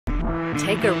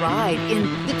Take a ride in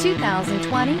the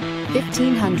 2020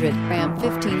 1500. Ram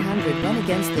 1500 went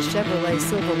against the Chevrolet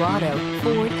Silverado,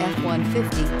 Ford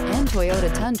F-150, and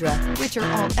Toyota Tundra, which are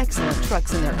all excellent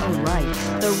trucks in their own right.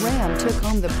 The Ram took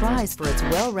home the prize for its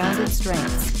well-rounded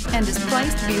strengths and is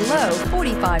priced below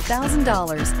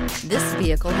 $45,000. This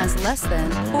vehicle has less than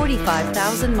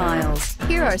 45,000 miles.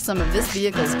 Here are some of this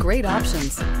vehicle's great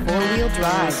options: four-wheel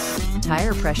drive,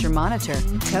 tire pressure monitor,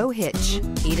 tow hitch,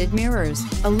 heated mirrors,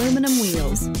 aluminum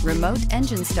wheels, remote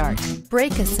engine start,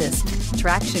 brake assist,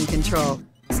 traction control,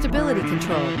 stability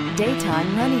control,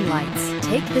 daytime running lights.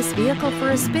 Take this vehicle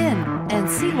for a spin and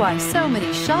see why so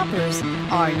many shoppers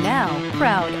are now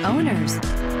proud owners.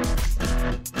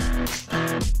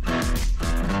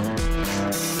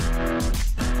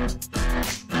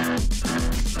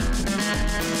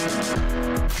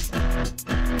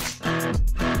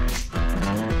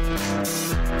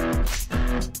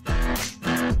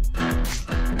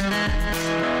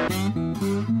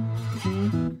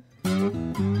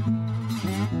 Mm-hmm.